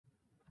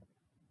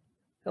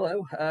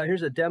Hello,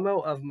 here's a demo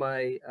of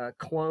my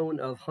clone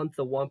of Hunt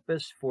the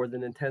Wumpus for the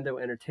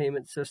Nintendo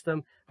Entertainment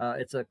System.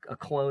 It's a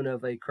clone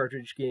of a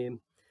cartridge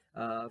game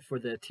for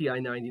the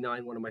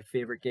TI-99, one of my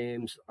favorite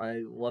games.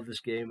 I love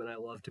this game and I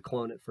love to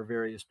clone it for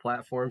various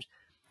platforms.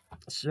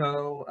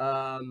 So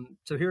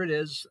here it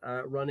is,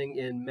 running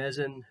in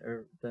Mezen,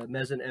 or the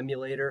Mezen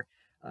emulator.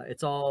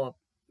 It's all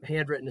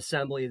handwritten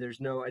assembly.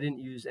 I didn't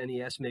use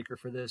NES Maker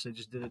for this. I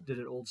just did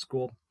it old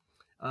school.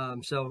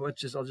 So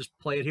I'll just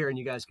play it here and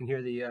you guys can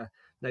hear the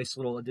nice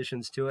little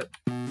additions to it.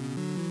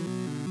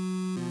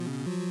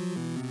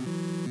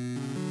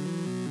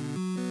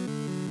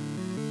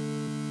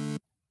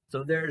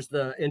 So there's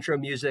the intro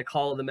music,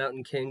 Hall of the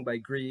Mountain King by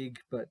Grieg,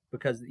 but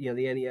because the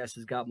NES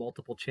has got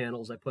multiple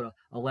channels, I put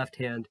a left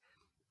hand.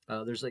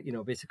 There's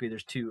basically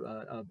there's two,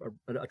 a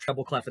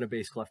treble clef and a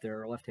bass clef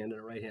there, a left hand and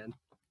a right hand.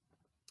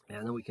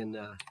 And then we can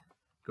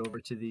go over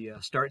to the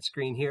start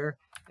screen here,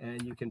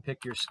 and you can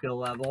pick your skill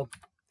level.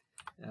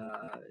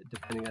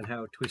 Depending on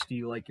how twisty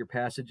you like your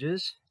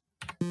passages.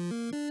 There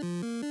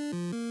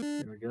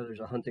we go, there's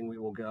a hunting we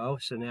will go.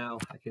 So now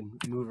I can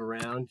move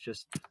around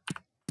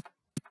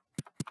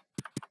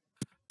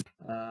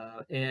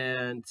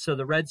and so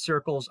the red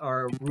circles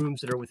are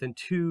rooms that are within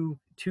two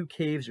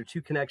caves or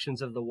two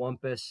connections of the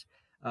Wumpus.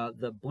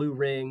 The blue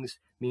rings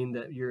mean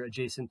that you're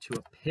adjacent to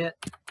a pit.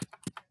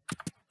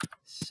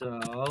 So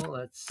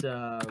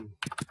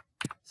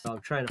so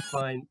I'm trying to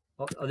find.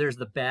 Oh, there's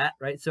the bat,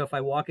 right? So if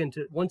I walk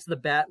once the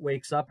bat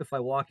wakes up, if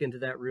I walk into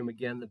that room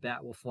again, the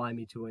bat will fly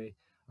me to a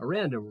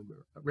random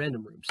room.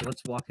 So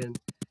let's walk in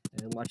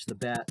and watch the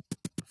bat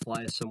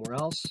fly us somewhere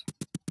else.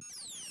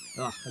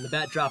 Oh, and the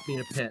bat dropped me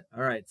in a pit.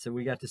 All right, so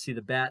we got to see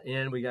the bat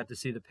and we got to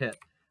see the pit.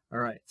 All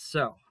right,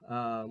 so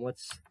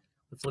let's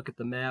look at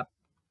the map.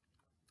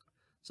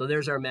 So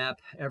there's our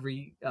map.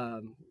 Every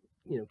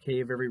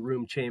cave, every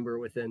room, chamber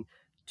within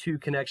two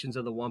connections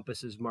of the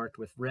Wumpus is marked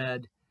with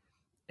red.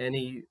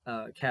 Any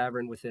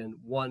cavern within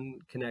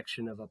one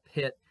connection of a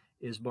pit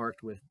is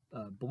marked with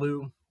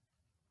blue,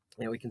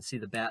 and we can see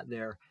the bat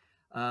there.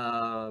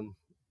 And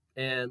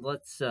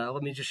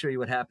let me just show you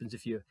what happens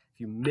if you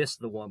miss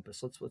the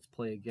Wumpus. Let's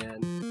play again.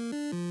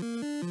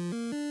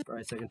 All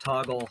right, so I can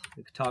toggle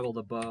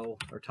the bow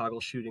or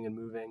toggle shooting and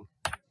moving.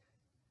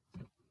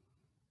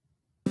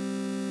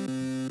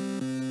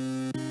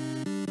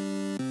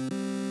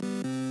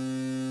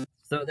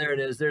 So there it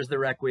is. There's the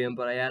Requiem,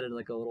 but I added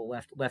like a little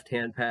left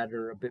hand pattern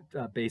or a bit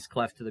bass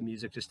clef to the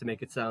music just to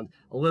make it sound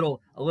a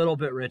little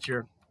bit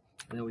richer.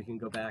 And then we can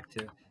go back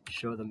to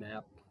show the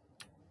map.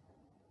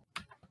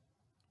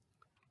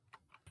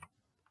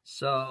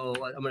 So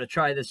I'm going to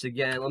try this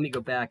again. Let me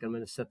go back. I'm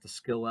going to set the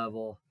skill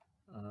level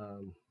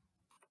to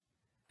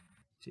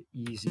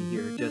easy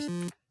here, just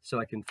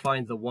so I can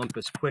find the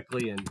Wumpus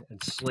quickly and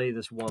slay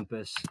this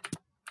Wumpus.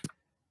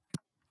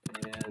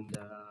 And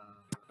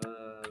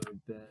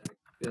back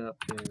up,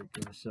 there we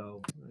go.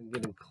 So I'm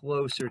getting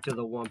closer to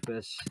the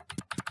Wumpus.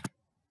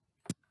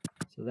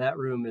 So that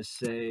room is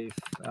safe.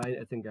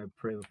 I think I have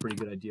a pretty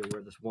good idea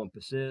where this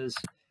Wumpus is.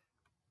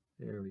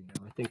 There we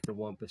go. I think the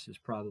Wumpus is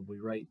probably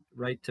right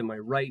to my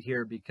right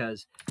here,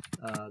 because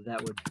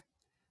that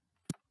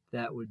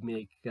would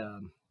make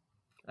I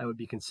would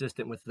be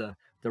consistent with the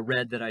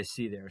red that I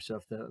see there. So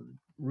if the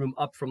room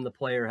up from the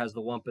player has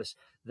the Wumpus,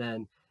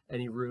 then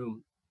any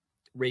room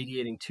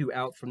radiating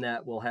out from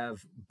that will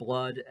have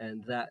blood,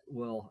 and that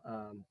will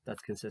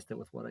that's consistent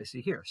with what I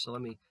see here. So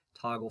let me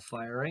toggle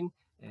firing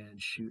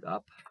and shoot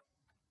up.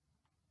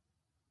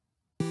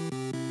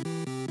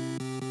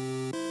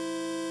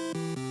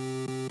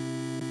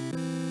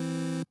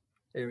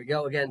 There we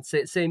go. Again,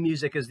 same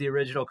music as the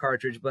original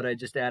cartridge, but I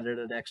just added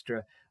an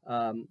extra.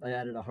 I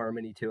added a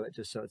harmony to it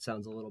just so it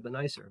sounds a little bit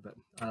nicer. But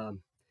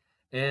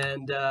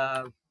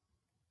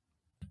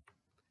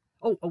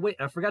oh wait,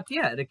 I forgot to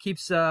add. It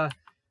keeps. Let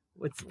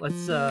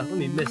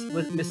me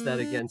miss that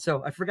again.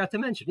 So I forgot to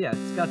mention. Yeah,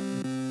 it's got.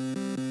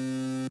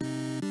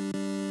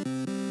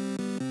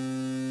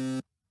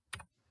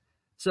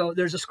 So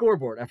there's a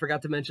scoreboard. I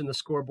forgot to mention the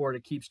scoreboard.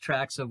 It keeps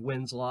tracks of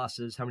wins,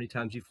 losses, how many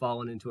times you've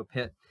fallen into a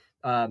pit,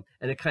 and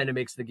it kind of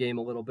makes the game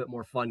a little bit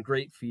more fun.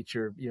 Great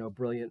feature,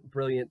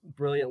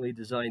 brilliantly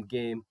designed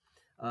game.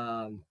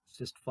 It's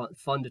just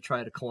fun to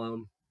try to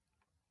clone.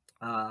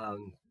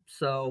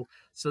 So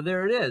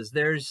there it is.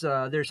 There's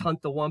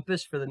Hunt the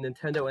Wumpus for the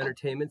Nintendo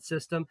Entertainment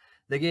System.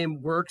 The game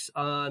works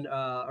on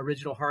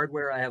original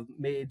hardware. I have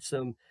made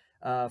some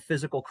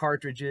physical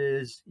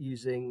cartridges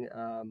using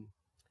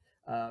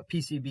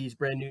PCBs,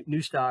 brand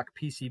new stock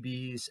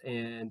PCBs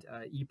and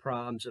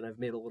EPROMs, and I've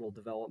made a little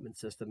development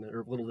system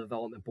or a little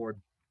development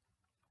board,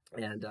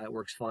 and it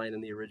works fine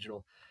in the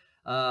original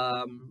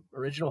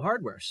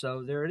hardware.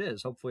 So there it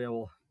is. Hopefully I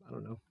will, I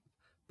don't know,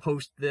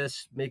 post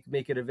this,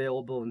 make it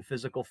available in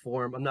physical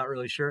form. I'm not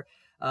really sure,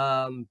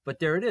 but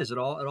there it is. It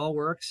all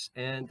works,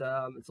 and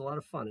it's a lot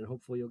of fun, and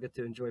hopefully you'll get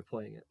to enjoy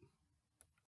playing it.